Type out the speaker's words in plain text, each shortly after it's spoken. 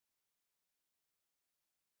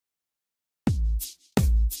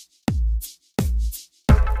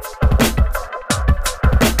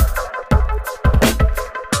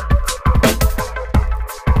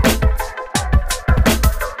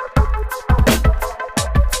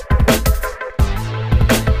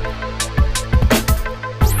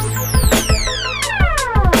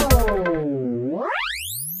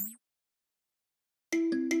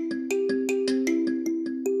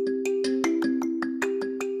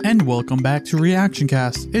And welcome back to Reaction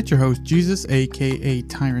Cast. It's your host Jesus, aka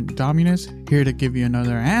Tyrant Dominus, here to give you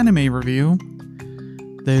another anime review.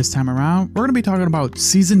 This time around, we're going to be talking about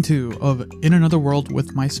Season 2 of In Another World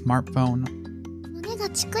with My Smartphone. 胸が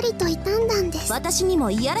チクリと痛んだんです。私に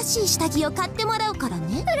もいやらしい下着を買ってもらうから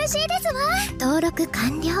ね。嬉しいですわ。登録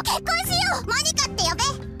完了。結婚しよう。モニカって呼べ。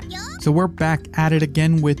So we're back at it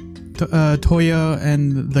again with Toya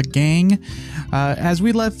and the gang. As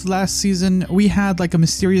we left last season, we had like a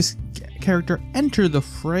mysterious character enter the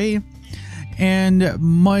fray. And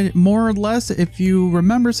more or less, if you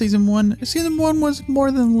remember season one was more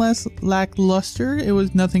than less lackluster. It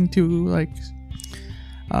was nothing to like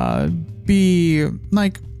be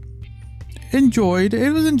like enjoyed.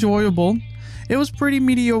 It was enjoyable. It was pretty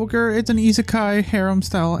mediocre. It's an isekai harem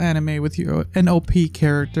style anime with an OP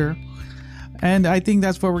character. And I think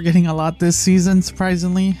that's what we're getting a lot this season,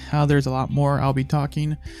 surprisingly. There's a lot more I'll be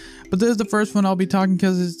talking. But this is the first one I'll be talking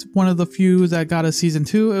because it's one of the few that got a season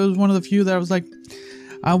 2. It was one of the few that I was like,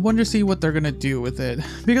 I wonder to see what they're going to do with it.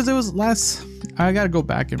 Because it was less... I got to go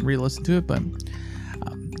back and re-listen to it, but...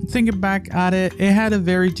 thinking back at it, it had a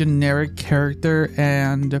very generic character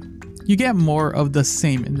and... you get more of the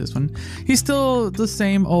same in this one. He's still the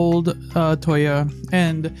same old Toya,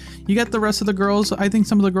 and you get the rest of the girls. I think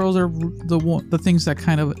some of the girls are the things that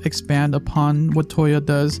kind of expand upon what Toya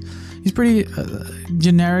does. He's pretty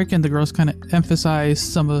generic, and the girls kind of emphasize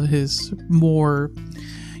some of his more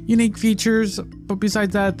unique features. But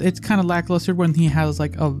besides that, it's kind of lackluster when he has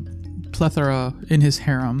like a plethora in his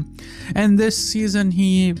harem. And this season,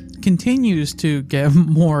 he continues to get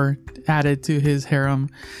more added to his harem,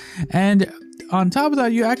 and on top of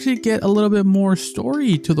that, you actually get a little bit more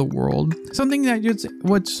story to the world, something that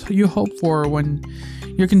what you hope for when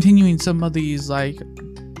you're continuing some of these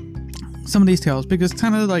tales, because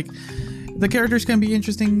kind of like the characters can be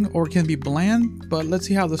interesting or can be bland, but let's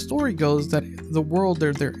see how the story goes, that the world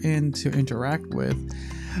they're in to interact with,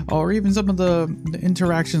 or even some of the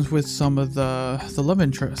interactions with some of the love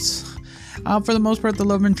interests. For the most part, the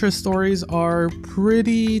love interest stories are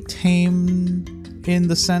pretty tame in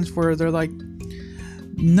the sense where they're like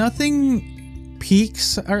nothing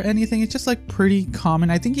peaks or anything. It's just like pretty common.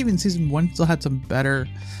 I think even season 1 still had some better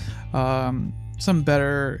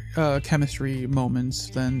chemistry moments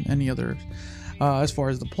than any other. As far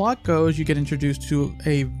as the plot goes, you get introduced to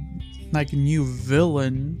a new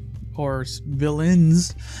villain or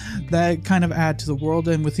villains that kind of add to the world,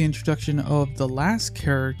 and with the introduction of the last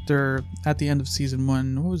character at the end of season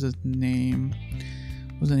 1, what was his name?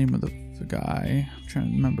 What was the name of the guy? I'm trying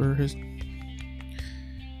to remember his...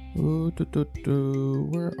 where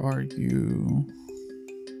are you?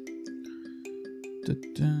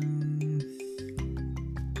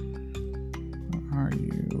 Where are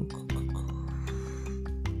you?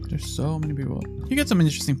 There's so many people. You get some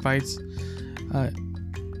interesting fights.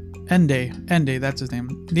 Ende, that's his name.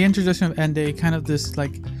 The introduction of Ende, kind of this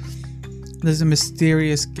there's a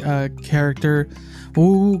mysterious character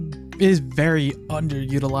who is very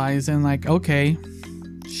underutilized, and like, okay,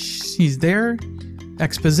 he's there,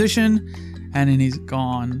 exposition, and then he's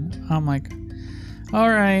gone. I'm like, all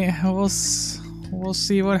right, we'll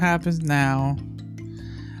see what happens now.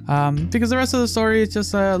 Because the rest of the story is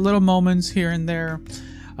just little moments here and there,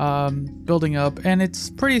 building up, and it's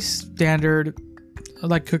pretty standard,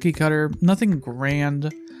 like cookie cutter, nothing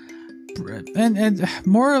grand, and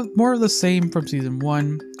more of the same from season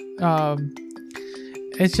 1.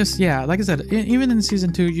 It's just, yeah, like I said, even in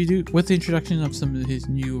season 2, you do, with the introduction of some of his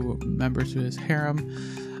new members to his harem,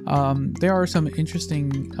 there are some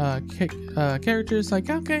interesting characters, like,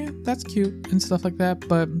 okay, that's cute and stuff like that,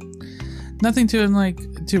 but nothing to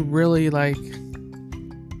really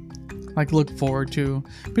look forward to,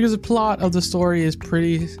 because the plot of the story is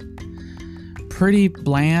pretty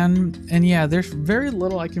bland, and yeah, there's very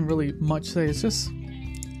little I can really much say.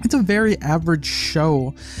 It's a very average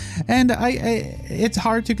show, and it's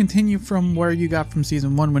hard to continue from where you got from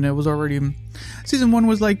season 1, when it was already, season 1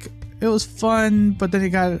 was like, it was fun, but then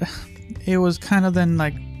it was kind of then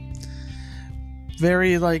like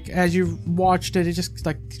very like, as you watched it, it just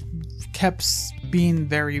like kept being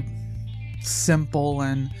very simple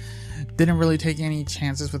and didn't really take any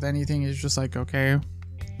chances with anything. It's just like, okay.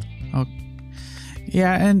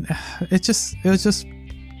 Yeah, and it was just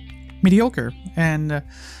mediocre, and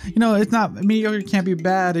it's not mediocre, can't be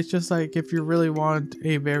bad. It's just like, if you really want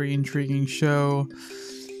a very intriguing show,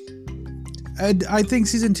 I think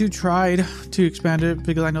season 2 tried to expand it,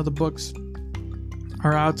 because I know the books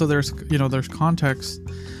are out, so there's context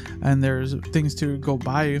and there's things to go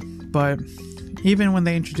by. But even when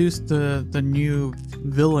they introduced the new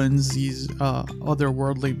villains, these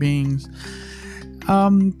otherworldly beings,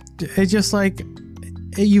 It's just like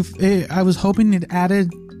I was hoping it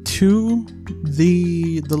added to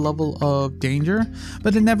the level of danger,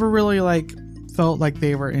 but it never really like felt like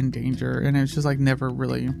they were in danger, and it was just like never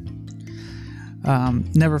really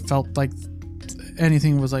never felt like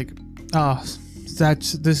anything was like, oh,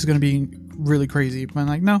 this is gonna be really crazy. But I'm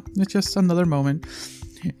like, no, it's just another moment.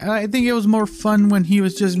 I think it was more fun when he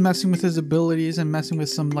was just messing with his abilities and messing with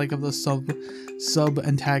some like of the sub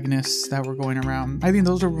antagonists that were going around. I think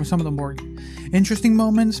those were some of the more interesting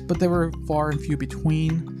moments, but they were far and few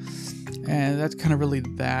between, and that's kind of really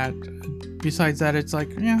that. Besides that, it's like,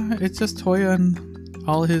 yeah, it's just Toya and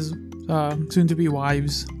all his soon-to-be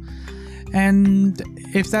wives, and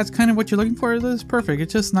if that's kind of what you're looking for, this is perfect.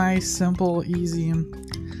 It's just nice, simple, easy,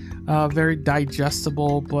 very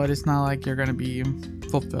digestible, but it's not like you're gonna be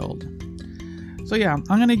fulfilled. So yeah,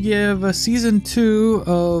 I'm gonna give season 2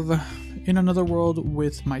 of In Another World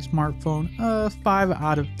with My Smartphone a 5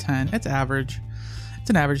 out of 10. It's average. It's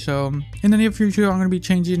an average. So in the near future, I'm gonna be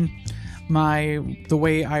changing the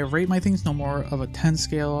way I rate my things. No more of a 10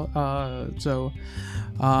 scale.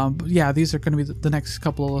 Yeah, these are gonna be the next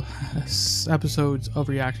couple of episodes of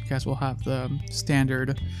Reaction Cast. We'll have the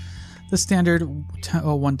standard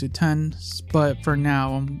 1 to 10, but for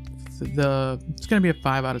now it's gonna be a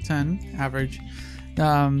 5 out of 10 average.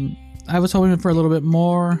 I was hoping for a little bit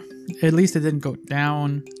more. At least it didn't go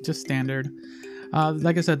down, just standard.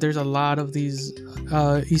 Like I said, there's a lot of these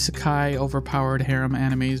isekai overpowered harem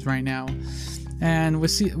animes right now, and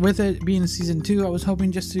with it being season 2, I was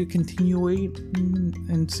hoping just to continue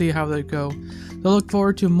and see how they go. So look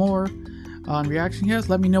forward to more on Reaction Cast.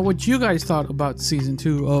 Let me know what you guys thought about season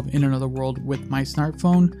 2 of In Another World with My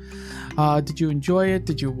Smartphone. Did you enjoy it?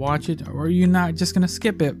 Did you watch it? Or are you not just gonna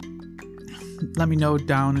skip it? Let me know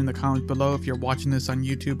down in the comments below if you're watching this on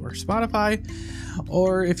YouTube or Spotify,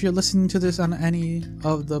 or if you're listening to this on any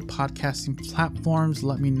of the podcasting platforms.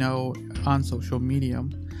 Let me know on social media.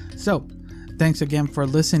 So thanks again for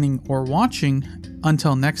listening or watching.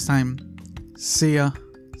 Until next time, see ya.